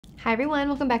Hi everyone,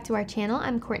 welcome back to our channel.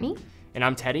 I'm Courtney. And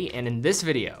I'm Teddy, and in this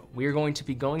video, we are going to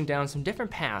be going down some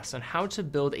different paths on how to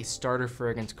build a starter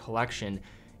fragrance collection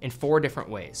in 4 different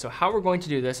ways. So how we're going to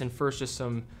do this, and first just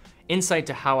some insight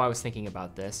to how I was thinking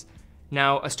about this.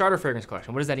 Now, a starter fragrance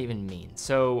collection, what does that even mean?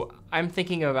 So I'm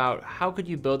thinking about how could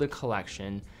you build a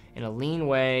collection in a lean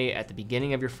way at the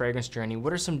beginning of your fragrance journey.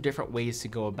 What are some different ways to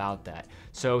go about that?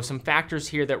 So some factors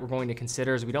here that we're going to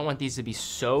consider is we don't want these to be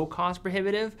so cost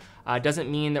prohibitive.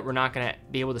 Doesn't mean that we're not gonna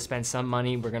be able to spend some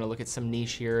money. We're gonna look at some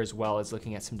niche here as well as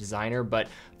looking at some designer, but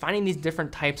finding these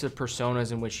different types of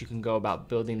personas in which you can go about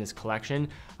building this collection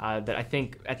that I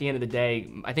think at the end of the day,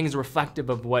 I think is reflective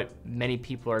of what many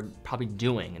people are probably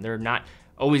doing, and they're not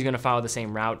always gonna follow the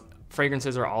same route.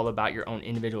 Fragrances are all about your own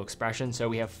individual expression. So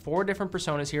we have 4 different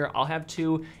personas here. I'll have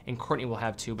 2 and Courtney will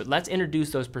have 2, but let's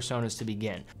introduce those personas to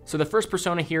begin. So the first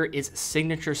persona here is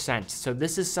signature scent. So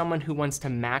this is someone who wants to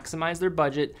maximize their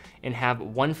budget and have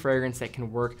one fragrance that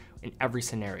can work in every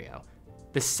scenario.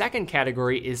 The second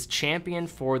category is champion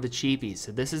for the cheapies.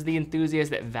 So this is the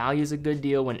enthusiast that values a good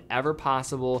deal whenever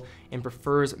possible and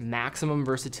prefers maximum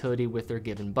versatility with their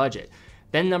given budget.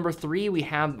 Then number 3, we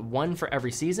have one for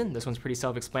every season. This one's pretty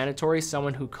self-explanatory.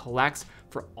 Someone who collects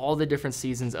for all the different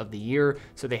seasons of the year,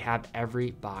 so they have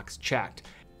every box checked.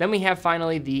 Then we have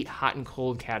finally the hot and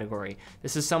cold category.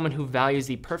 This is someone who values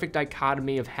the perfect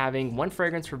dichotomy of having one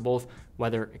fragrance for both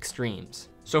weather extremes.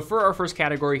 So for our first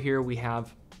category here, we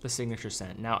have the signature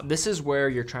scent. Now, this is where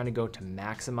you're trying to go to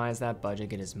maximize that budget,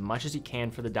 get as much as you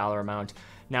can for the dollar amount.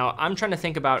 Now, I'm trying to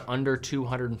think about under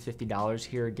 $250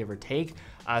 here, give or take.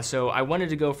 So I wanted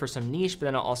to go for some niche, but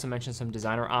then I'll also mention some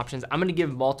designer options. I'm gonna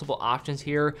give multiple options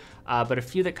here, but a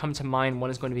few that come to mind,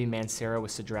 one is going to be Mancera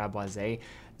with Cedrat Boise.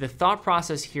 The thought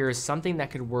process here is something that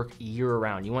could work year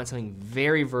round. You want something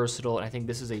very versatile, and I think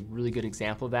this is a really good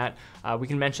example of that. We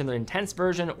can mention the intense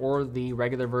version or the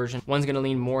regular version. One's gonna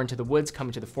lean more into the woods,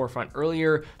 coming to the forefront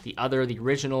earlier. The other, the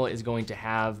original, is going to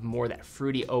have more that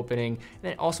fruity opening, and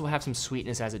then also have some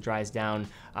sweetness as it dries down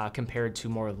compared to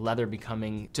more leather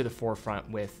becoming to the forefront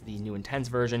with the new intense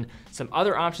version. Some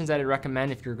other options that I'd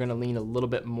recommend if you're gonna lean a little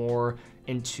bit more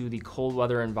into the cold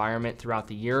weather environment throughout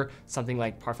the year, something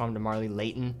like Parfums de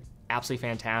Layton, absolutely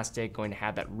fantastic, going to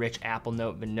have that rich apple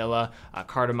note, vanilla,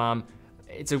 cardamom.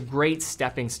 It's a great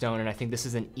stepping stone, and I think this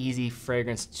is an easy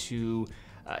fragrance to,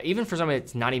 even for somebody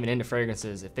that's not even into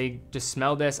fragrances, if they just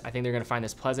smell this, I think they're gonna find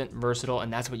this pleasant, versatile,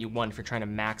 and that's what you want if you're trying to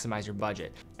maximize your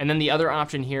budget. And then the other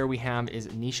option here we have is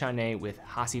Nishane with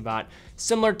Hacivat.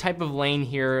 Similar type of lane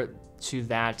here to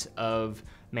that of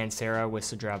Mancera with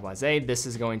Cedrat Boise. This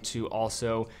is going to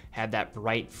also have that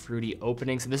bright, fruity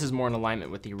opening. So this is more in alignment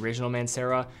with the original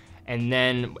Mancera. And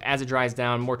then as it dries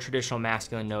down, more traditional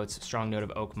masculine notes, strong note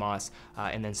of oak moss,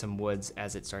 and then some woods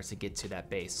as it starts to get to that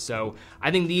base. So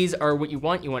I think these are what you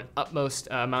want. You want utmost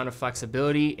amount of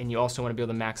flexibility, and you also want to be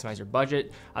able to maximize your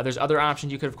budget. There's other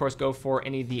options you could, of course, go for.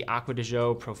 Any of the Acqua di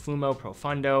Gio, Profumo,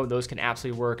 Profondo, those can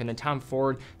absolutely work. And then Tom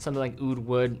Ford, something like Oud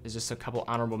Wood is just a couple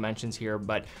honorable mentions here,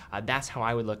 but that's how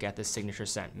I would look at this signature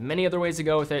scent. Many other ways to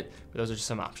go with it, but those are just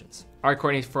some options. All right,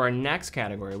 Courtney, for our next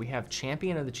category, we have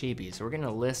champion of the cheapies. So we're getting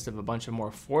a list of a bunch of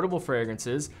more affordable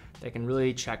fragrances that can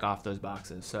really check off those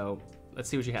boxes. So let's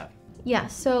see what you have. Yeah,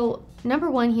 so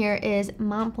number 1 here is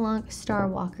Montblanc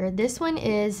Starwalker. This one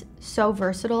is so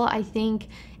versatile. I think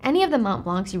any of the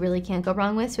Montblancs you really can't go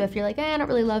wrong with. So if you're like, I don't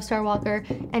really love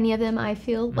Starwalker, any of them I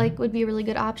feel like would be a really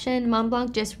good option.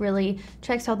 Montblanc just really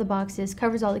checks all the boxes,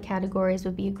 covers all the categories,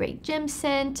 would be a great gym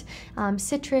scent,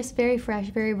 citrus, very fresh,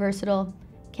 very versatile.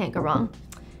 Can't go wrong.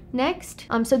 Next,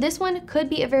 so this one could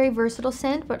be a very versatile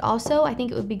scent, but also I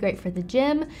think it would be great for the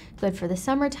gym, good for the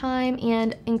summertime,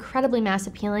 and incredibly mass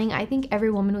appealing. I think every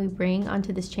woman we bring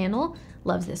onto this channel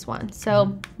loves this one.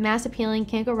 So mass appealing,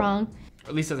 can't go wrong. Or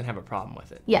at least doesn't have a problem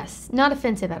with it. Yes, not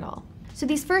offensive at all. So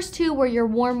these first 2 were your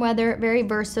warm weather, very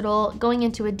versatile. Going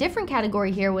into a different category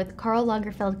here with Karl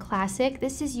Lagerfeld Classic.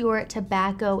 This is your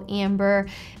tobacco amber,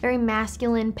 very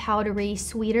masculine, powdery,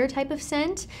 sweeter type of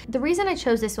scent. The reason I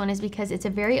chose this one is because it's a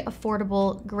very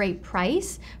affordable, great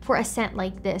price for a scent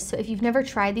like this. So if you've never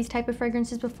tried these type of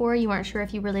fragrances before, you aren't sure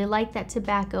if you really like that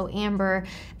tobacco, amber,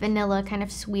 vanilla kind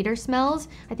of sweeter smells,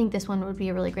 I think this one would be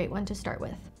a really great one to start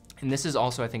with. And this is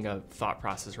also, I think, a thought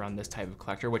process around this type of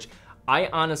collector, which I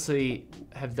honestly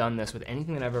have done this with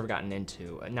anything that I've ever gotten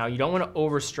into. Now, you don't want to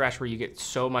overstretch where you get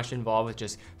so much involved with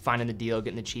just finding the deal,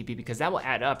 getting the cheapie, because that will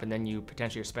add up, and then you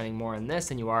potentially are spending more on this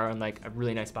than you are on like a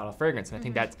really nice bottle of fragrance. And I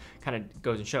think that kind of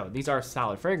goes and show. These are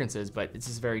solid fragrances, but it's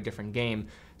just a very different game.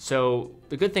 So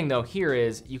the good thing though here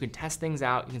is you can test things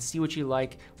out, you can see what you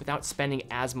like without spending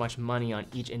as much money on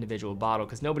each individual bottle,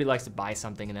 because nobody likes to buy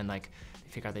something and then like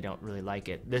figure out they don't really like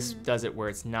it. This does it where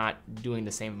it's not doing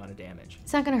the same amount of damage.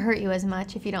 It's not gonna hurt you as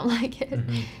much if you don't like it.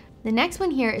 The next one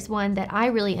here is one that I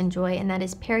really enjoy, and that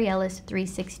is Ellis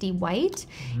 360 White.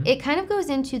 It kind of goes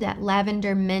into that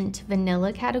lavender mint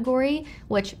vanilla category,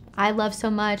 which I love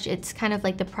so much. It's kind of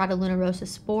like the Prada Luna Rosa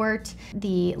Sport,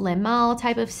 the Le Mal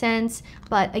type of scents,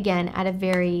 but again, at a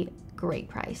very great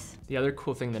price. The other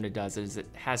cool thing that it does is it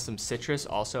has some citrus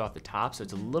also off the top, so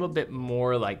it's a little bit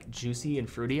more like juicy and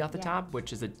fruity off the top,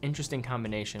 which is an interesting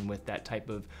combination with that type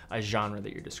of genre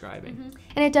that you're describing.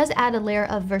 And it does add a layer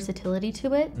of versatility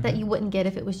to it that you wouldn't get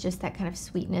if it was just that kind of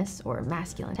sweetness or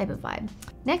masculine type of vibe.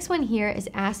 Next one here is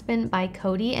Aspen by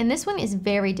Coty, and this one is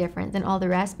very different than all the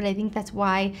rest, but I think that's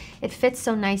why it fits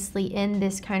so nicely in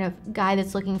this kind of guy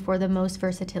that's looking for the most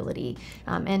versatility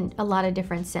and a lot of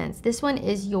different scents. This one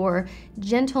is your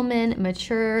gentleman,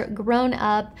 mature, grown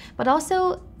up, but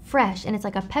also fresh, and it's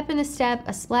like a pep in the step,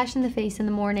 a splash in the face in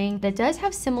the morning. It does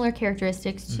have similar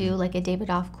characteristics to like a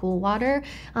Davidoff Cool Water,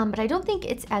 but I don't think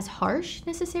it's as harsh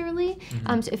necessarily.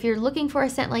 So if you're looking for a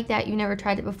scent like that, you never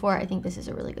tried it before, I think this is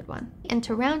a really good one. And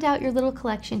to round out your little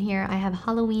collection here, I have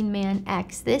Halloween Man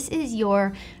X. This is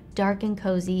your dark and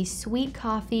cozy, sweet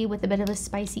coffee with a bit of a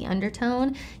spicy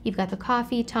undertone. You've got the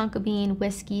coffee, tonka bean,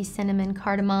 whiskey, cinnamon,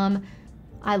 cardamom.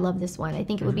 I love this one. I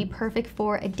think it would be perfect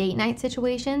for a date night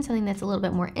situation, something that's a little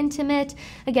bit more intimate.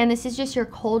 Again, this is just your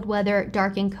cold weather,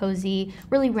 dark and cozy,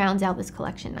 really rounds out this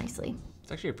collection nicely.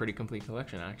 It's actually a pretty complete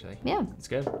collection, actually. Yeah. It's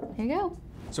good. There you go.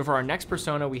 So for our next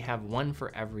persona, we have one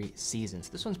for every season.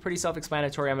 So this one's pretty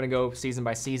self-explanatory. I'm gonna go season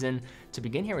by season. To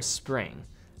begin here with spring,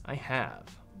 I have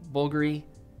Bvlgari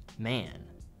Man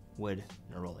Wood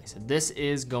Neroli. So this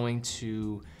is going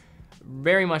to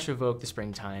very much evoke the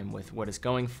springtime with what it's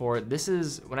going for. This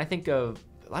is, when I think of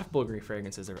a lot of Bvlgari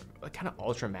fragrances, they're kind of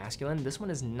ultra masculine. This one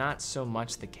is not so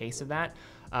much the case of that.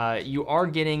 You are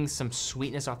getting some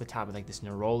sweetness off the top of like this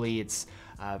Neroli. It's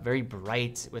very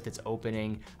bright with its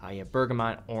opening. You have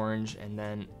bergamot, orange, and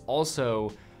then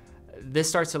also this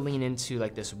starts to lean into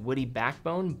like this woody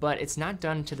backbone, but it's not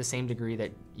done to the same degree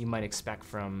that you might expect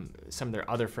from some of their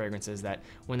other fragrances, that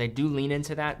when they do lean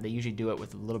into that, they usually do it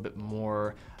with a little bit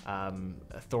more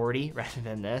authority rather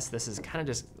than this. This is kind of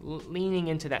just leaning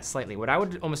into that slightly. What I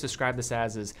would almost describe this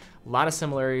as is a lot of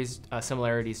similarities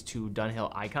to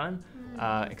Dunhill Icon,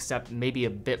 except maybe a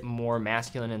bit more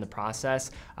masculine in the process.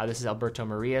 This is Alberto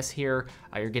Marias here.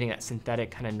 You're getting that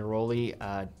synthetic kind of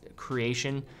Neroli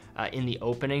creation in the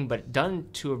opening, but done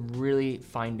to a really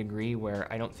fine degree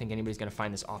where I don't think anybody's gonna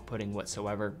find this off-putting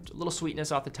whatsoever. A little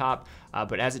sweetness off the top,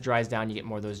 but as it dries down, you get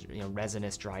more of those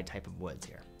resinous, dry type of woods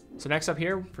here. So next up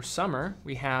here for summer,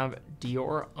 we have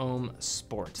Dior Homme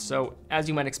Sport. So as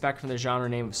you might expect from the genre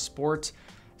name of sport,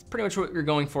 it's pretty much what you're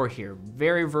going for here.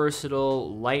 Very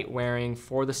versatile, light wearing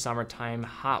for the summertime,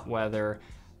 hot weather.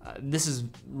 This is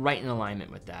right in alignment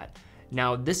with that.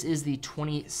 Now, this is the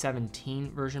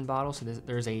 2017 version bottle, so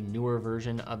there's a newer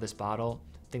version of this bottle.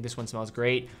 I think this one smells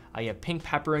great. You have pink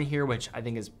pepper in here, which I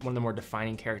think is one of the more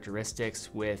defining characteristics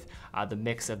with the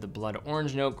mix of the blood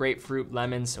orange note, grapefruit,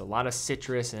 lemon, so a lot of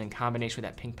citrus, and in combination with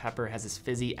that pink pepper, has this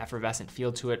fizzy, effervescent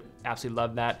feel to it. Absolutely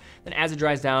love that. Then as it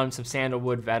dries down, some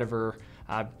sandalwood, vetiver,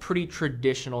 pretty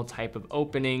traditional type of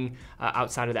opening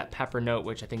outside of that pepper note,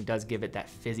 which I think does give it that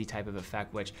fizzy type of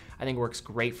effect, which I think works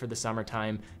great for the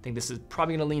summertime. I think this is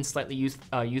probably gonna lean slightly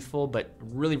youthful, but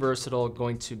really versatile,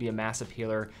 going to be a mass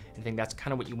appealer. And I think that's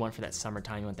kind of what you want for that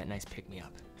summertime. You want that nice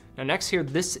pick-me-up. Now next here,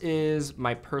 this is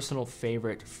my personal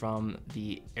favorite from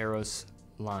the Eros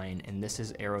line, and this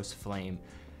is Eros Flame.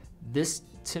 This,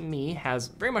 to me, has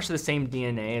very much the same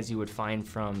DNA as you would find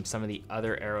from some of the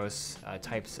other Eros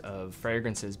types of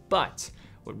fragrances, but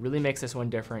what really makes this one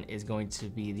different is going to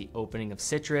be the opening of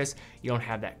citrus. You don't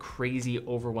have that crazy,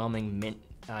 overwhelming mint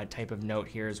type of note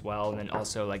here as well, and then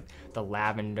also like the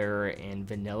lavender and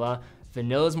vanilla.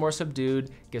 Vanilla is more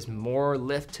subdued, gives more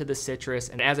lift to the citrus,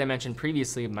 and as I mentioned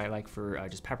previously, my like for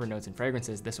just pepper notes and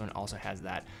fragrances, this one also has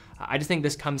that. I just think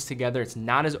this comes together. It's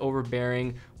not as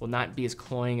overbearing, will not be as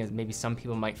cloying as maybe some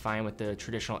people might find with the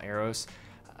traditional Eros.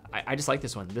 I just like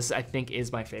this one. This, I think,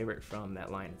 is my favorite from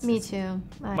that line. Me too.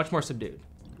 Much more subdued.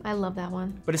 I love that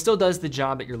one. But it still does the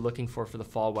job that you're looking for the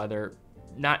fall weather.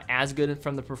 Not as good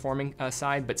from the performing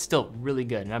side, but still really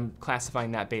good. And I'm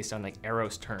classifying that based on like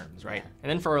Eros terms, right? And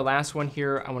then for our last one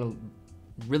here, I want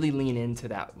to really lean into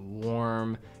that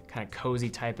warm, kind of cozy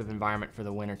type of environment for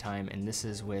the wintertime, and this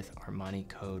is with Armani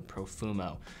code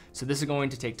Profumo. So this is going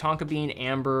to take tonka bean,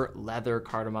 amber, leather,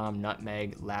 cardamom,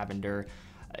 nutmeg, lavender.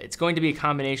 It's going to be a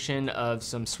combination of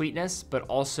some sweetness, but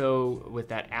also with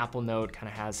that apple note, kind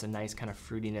of has a nice kind of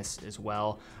fruitiness as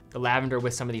well. The lavender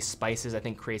with some of these spices, I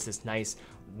think creates this nice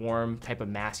warm type of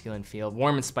masculine feel.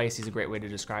 Warm and spicy is a great way to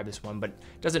describe this one, but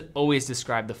doesn't always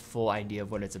describe the full idea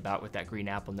of what it's about with that green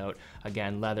apple note.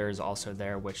 Again, leather is also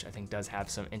there, which I think does have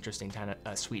some interesting kind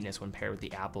of sweetness when paired with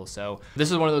the apple. So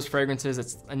this is one of those fragrances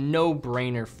that's a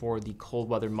no-brainer for the cold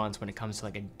weather months when it comes to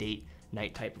like a date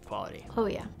night type of quality. Oh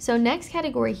yeah. So next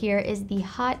category here is the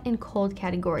hot and cold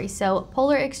category. So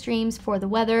polar extremes for the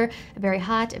weather, very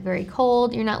hot, very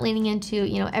cold. You're not leaning into,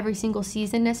 you know, every single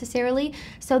season necessarily.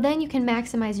 So then you can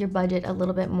maximize your budget a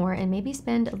little bit more and maybe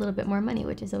spend a little bit more money,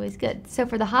 which is always good. So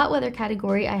for the hot weather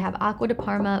category, I have Acqua di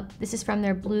Parma. This is from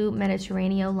their Blue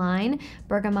Mediterraneo line,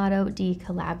 Bergamoto di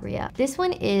Calabria. This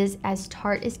one is as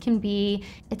tart as can be.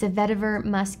 It's a vetiver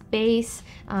musk base.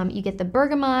 You get the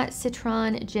bergamot,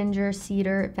 citron, ginger,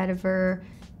 cedar, vetiver.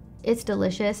 It's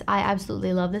delicious. I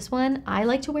absolutely love this one. I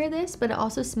like to wear this, but it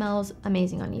also smells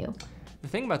amazing on you. The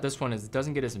thing about this one is it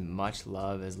doesn't get as much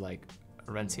love as like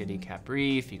Orencia di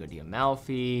Capri, Figo di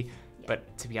Amalfi,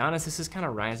 but to be honest, this is kind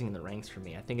of rising in the ranks for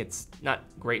me. I think it's not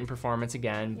great in performance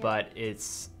again, but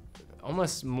it's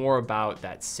almost more about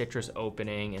that citrus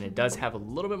opening, and it does have a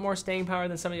little bit more staying power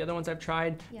than some of the other ones I've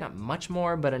tried. Not much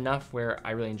more, but enough where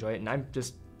I really enjoy it, and I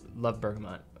just love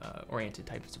bergamot oriented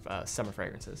types of summer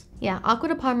fragrances. Yeah, Acqua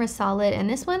di Parma is solid, and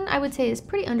this one I would say is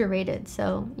pretty underrated,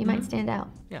 so you might stand out.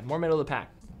 Yeah, more middle of the pack.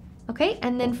 Okay,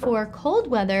 and then for cold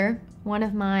weather, one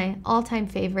of my all-time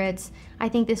favorites, I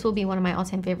think this will be one of my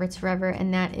all-time favorites forever,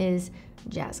 and that is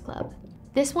Jazz Club.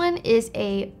 This one is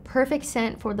a perfect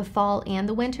scent for the fall and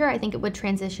the winter. I think it would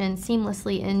transition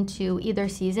seamlessly into either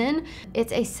season.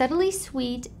 It's a subtly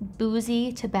sweet,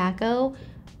 boozy tobacco,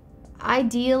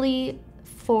 ideally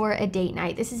for a date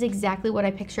night. This is exactly what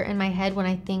I picture in my head when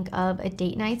I think of a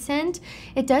date night scent.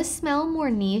 It does smell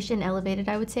more niche and elevated,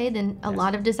 I would say, than a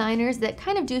lot of designers that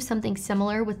kind of do something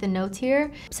similar with the notes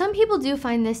here. Some people do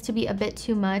find this to be a bit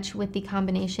too much with the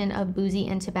combination of boozy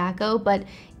and tobacco, but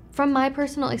from my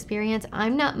personal experience,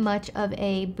 I'm not much of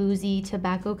a boozy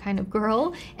tobacco kind of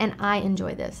girl, and I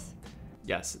enjoy this.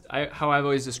 Yes, how I've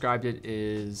always described it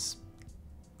is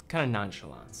kind of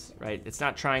nonchalance, right? It's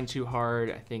not trying too hard.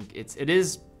 I think it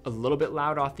is a little bit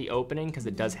loud off the opening because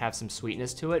it does have some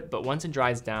sweetness to it, but once it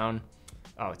dries down,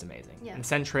 oh, it's amazing. Yeah. And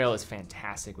scent trail is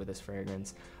fantastic with this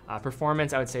fragrance.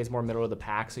 Performance, I would say, is more middle of the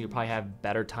pack, so you'll probably have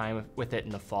better time with it in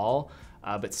the fall,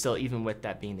 but still, even with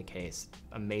that being the case,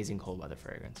 amazing cold weather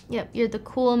fragrance. Yep, you're the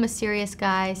cool, mysterious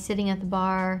guy sitting at the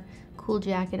bar, cool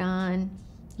jacket on.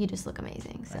 You just look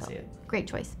amazing, so great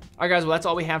choice. All right, guys, well, that's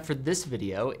all we have for this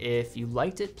video. If you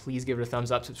liked it, please give it a thumbs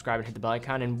up, subscribe, and hit the bell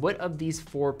icon. And what of these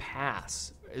 4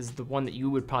 paths is the one that you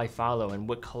would probably follow, and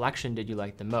what collection did you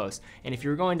like the most? And if you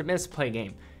were going to play a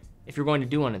game, if you're going to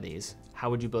do one of these, how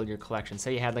would you build your collection?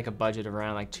 Say you had like a budget of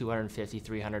around like $250,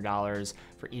 $300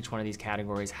 for each one of these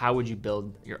categories. How would you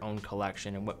build your own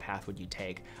collection, and what path would you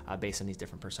take based on these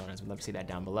different personas? We'd love to see that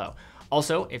down below.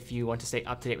 Also, if you want to stay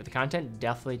up to date with the content,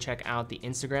 definitely check out the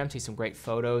Instagram, see some great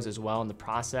photos as well in the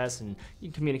process, and you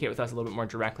can communicate with us a little bit more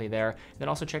directly there. And then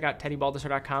also check out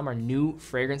teddybaldassarre.com, our new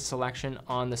fragrance selection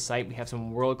on the site. We have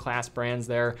some world-class brands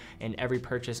there, and every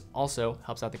purchase also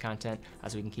helps out the content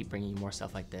so we can keep bringing you more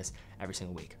stuff like this every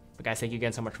single week. But guys, thank you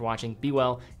again so much for watching. Be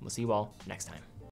well, and we'll see you all next time.